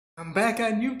I'm back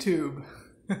on YouTube.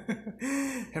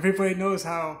 Everybody knows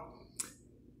how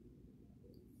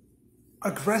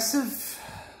aggressive,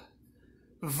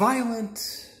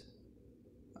 violent,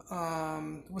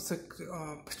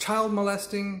 child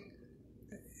molesting,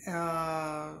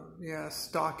 yeah,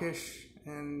 stalkish,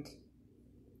 and,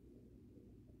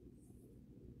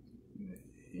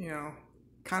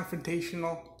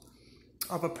 confrontational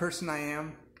of a person I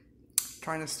am,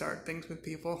 trying to start things with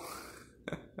people.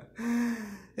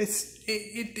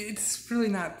 It's really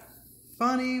not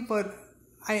funny, but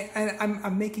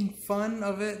I'm making fun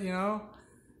of it,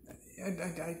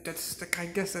 I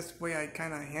guess that's the way I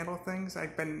kind of handle things.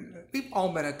 We've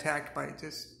all been attacked by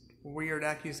just weird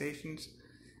accusations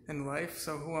in life,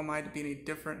 so who am I to be any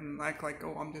different and act like,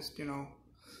 oh, I'm just,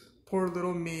 poor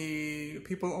little me,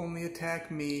 people only attack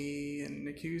me and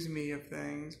accuse me of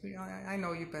things. But, I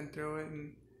know you've been through it,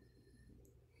 and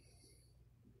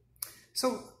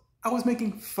so I was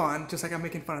making fun, just like I'm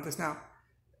making fun of this now,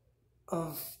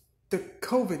 of the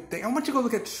COVID thing. I want you to go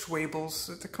look at Schwabel's.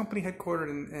 It's a company headquartered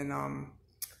in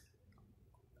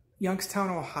Youngstown,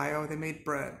 Ohio. They made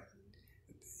bread.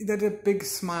 They did a big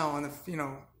smile on the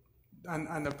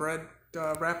on the bread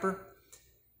wrapper.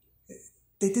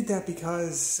 They did that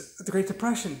because of the Great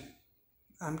Depression.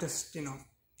 I'm just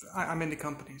I'm into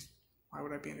companies. Why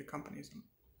would I be into companies?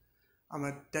 I'm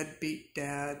a deadbeat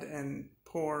dad and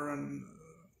poor and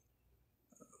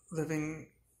living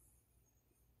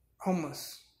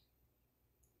homeless.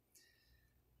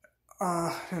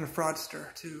 And a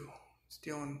fraudster too,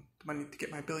 stealing money to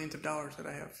get my billions of dollars that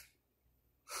I have.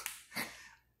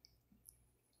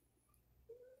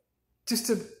 Just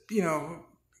to,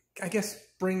 I guess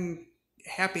bring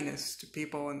happiness to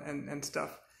people and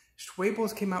stuff.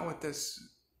 Schwabel's came out with this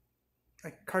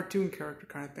like cartoon character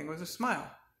kind of thing. It was a smile.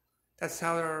 That's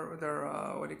how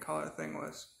their what do you call it thing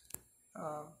was.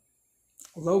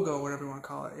 Logo, whatever you want to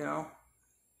call it,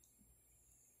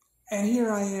 And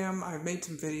here I am, I've made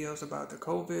some videos about the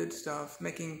COVID stuff,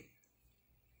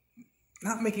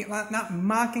 not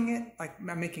mocking it, like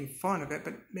I'm making fun of it,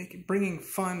 but bringing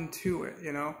fun to it,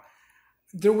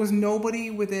 There was nobody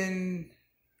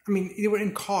they were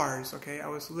in cars, okay? I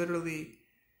was literally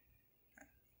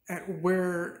at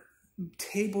where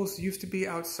tables used to be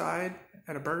outside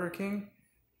at a Burger King.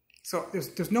 So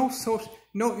there's no social,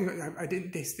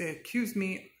 they accused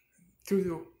me through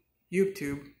the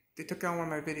YouTube. They took down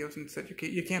one of my videos and said,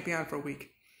 you can't be on for a week.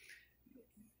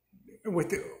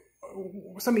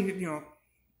 Somebody,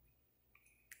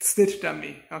 snitched on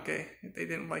me, okay? They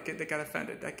didn't like it, they got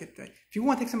offended. If you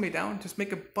want to take somebody down, just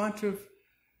make a bunch of,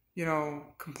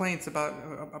 complaints about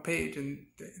a page, and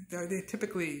they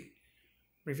typically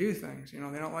review things, they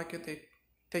don't like it, they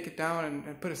take it down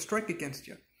and put a strike against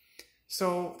you.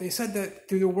 So they said that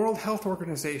through the World Health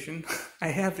Organization,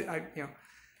 I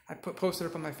posted it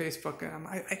up on my Facebook, and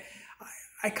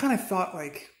I kind of thought,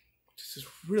 like, this is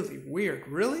really weird.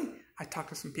 Really? I talked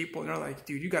to some people, and they're like,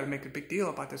 dude, you got to make a big deal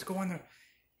about this. Go on the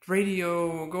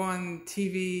radio, go on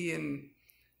TV, and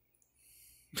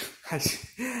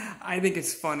I think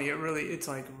it's funny. It's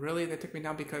like, really? They took me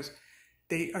down because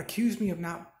they accused me of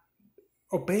not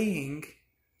obeying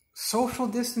social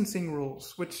distancing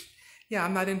rules, which, yeah,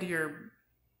 I'm not into your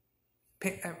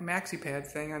maxi pad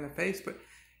thing on the face, but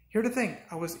here's the thing.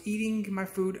 I was eating my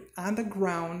food on the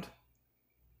ground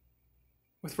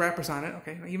with wrappers on it,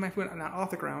 okay? I eat my food not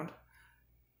off the ground.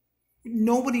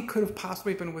 Nobody could have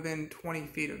possibly been within 20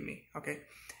 feet of me, okay?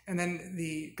 And then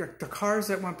the cars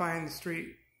that went by in the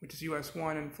street, which is US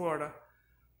 1 in Florida,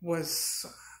 that's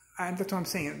what I'm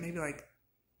saying, maybe like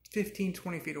 15,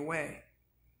 20 feet away.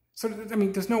 So,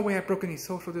 there's no way I broke any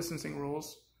social distancing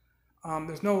rules.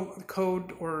 There's no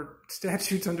code or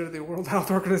statutes under the World Health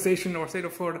Organization or state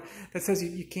of Florida that says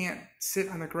you can't sit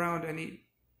on the ground and eat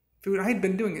food. I had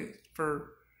been doing it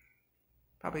for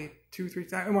probably 2-3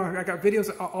 times. I got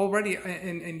videos already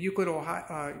in Euclid, Ohio,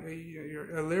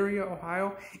 Elyria,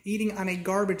 Ohio, eating on a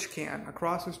garbage can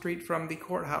across the street from the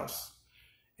courthouse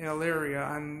in Elyria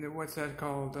on, what's that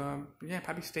called?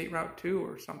 Probably State Route 2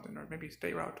 or something, or maybe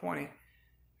State Route 20.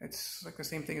 It's like the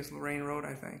same thing as Lorraine Road,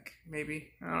 I think.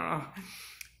 Maybe. I don't know.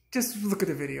 Just look at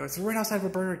the video. It's right outside of a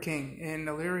Burger King in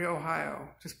Elyria, Ohio.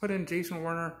 Just put in Jason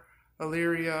Werner,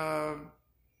 Elyria,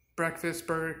 breakfast,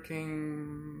 Burger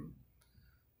King,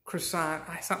 croissant,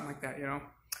 something like that,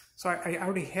 So I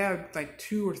already had like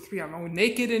 2 or 3. I'm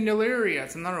naked in Elyria.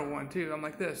 It's another one, too. I'm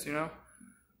like this, I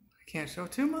can't show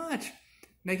too much.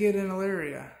 Naked in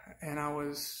Elyria. And I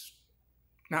was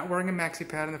not wearing a maxi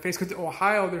pad in the face, because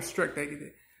Ohio, they're strict.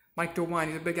 Mike DeWine,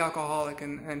 he's a big alcoholic,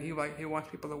 and he wants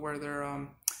people to wear their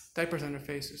diapers on their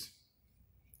faces.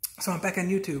 So I'm back on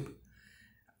YouTube,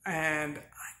 and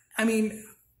I mean,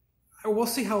 we'll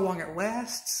see how long it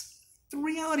lasts. The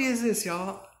reality is this,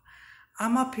 y'all.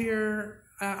 I'm up here.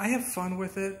 I have fun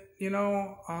with it, you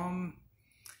know.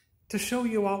 To show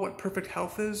you all what perfect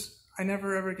health is, I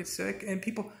never ever get sick. And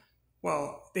people,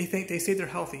 well, they say they're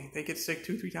healthy. They get sick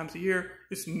 2-3 times a year.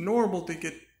 It's normal to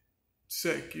get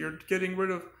sick. You're getting rid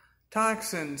of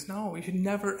toxins. No, you should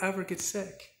never ever get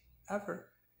sick. Ever.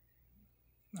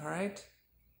 All right?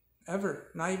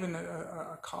 Ever. Not even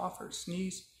a cough or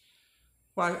sneeze.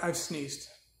 Well, I've sneezed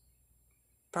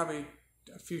probably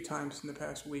a few times in the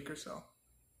past week or so.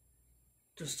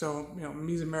 Just so, you know,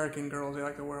 these American girls, they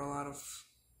like to wear a lot of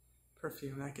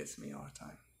perfume. That gets me all the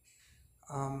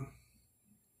time.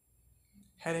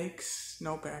 Headaches,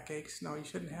 no backaches. No, you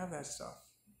shouldn't have that stuff.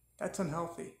 That's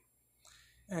unhealthy.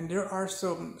 And there are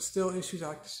some still issues. I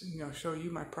like to, you know, show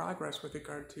you my progress with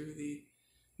regard to the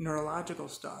neurological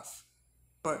stuff.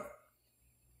 But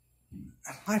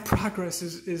my progress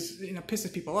is you know,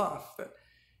 pisses people off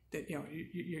that you know,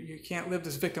 you can't live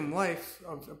this victim life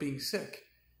of being sick.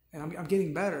 And I'm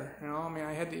getting better, you know. I mean,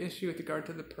 I had the issue with regard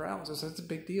to the paralysis. That's a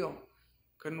big deal.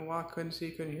 Couldn't walk, couldn't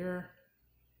see, couldn't hear,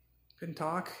 couldn't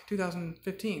talk.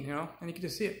 2015, you know, and you can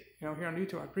just see it, you know, here on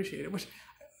YouTube. I appreciate it. Which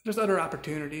there's other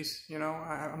opportunities, you know.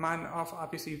 I'm on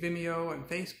obviously Vimeo and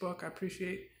Facebook. I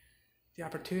appreciate the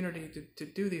opportunity to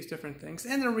do these different things.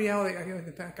 And the reality,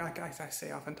 I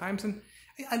say oftentimes, and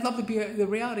I'd love to be. The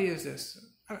reality is this.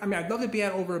 I mean, I'd love to be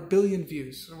at over 1 billion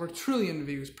views, over 1 trillion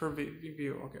views per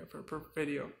view, okay, per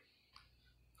video.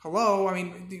 Hello, I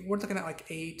mean, we're looking at like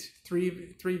 3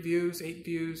 views, 8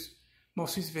 views,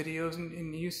 most of these videos,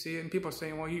 and you see it, and people are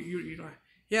saying, well, you don't,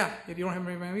 yeah, if you don't have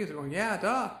very many views, I go, yeah,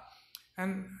 duh,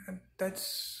 and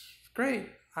that's great.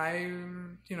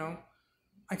 You know,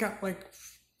 I got like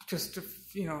just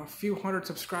you know, a few hundred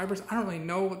subscribers. I don't really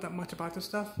know that much about this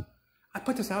stuff. I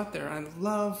put this out there. I'd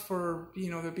love for,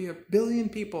 you know, there be 1 billion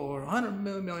people or 100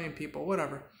 million people,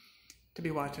 whatever, to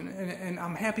be watching. And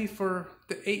I'm happy for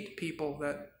the 8 people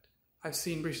that I've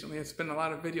seen recently. It's been a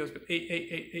lot of videos, but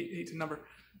 8's a number.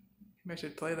 Maybe I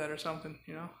should play that or something,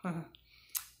 you know.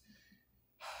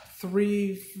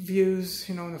 3 views,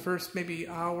 you know, in the first maybe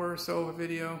hour or so of a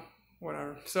video,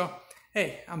 whatever. So,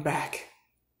 hey, I'm back.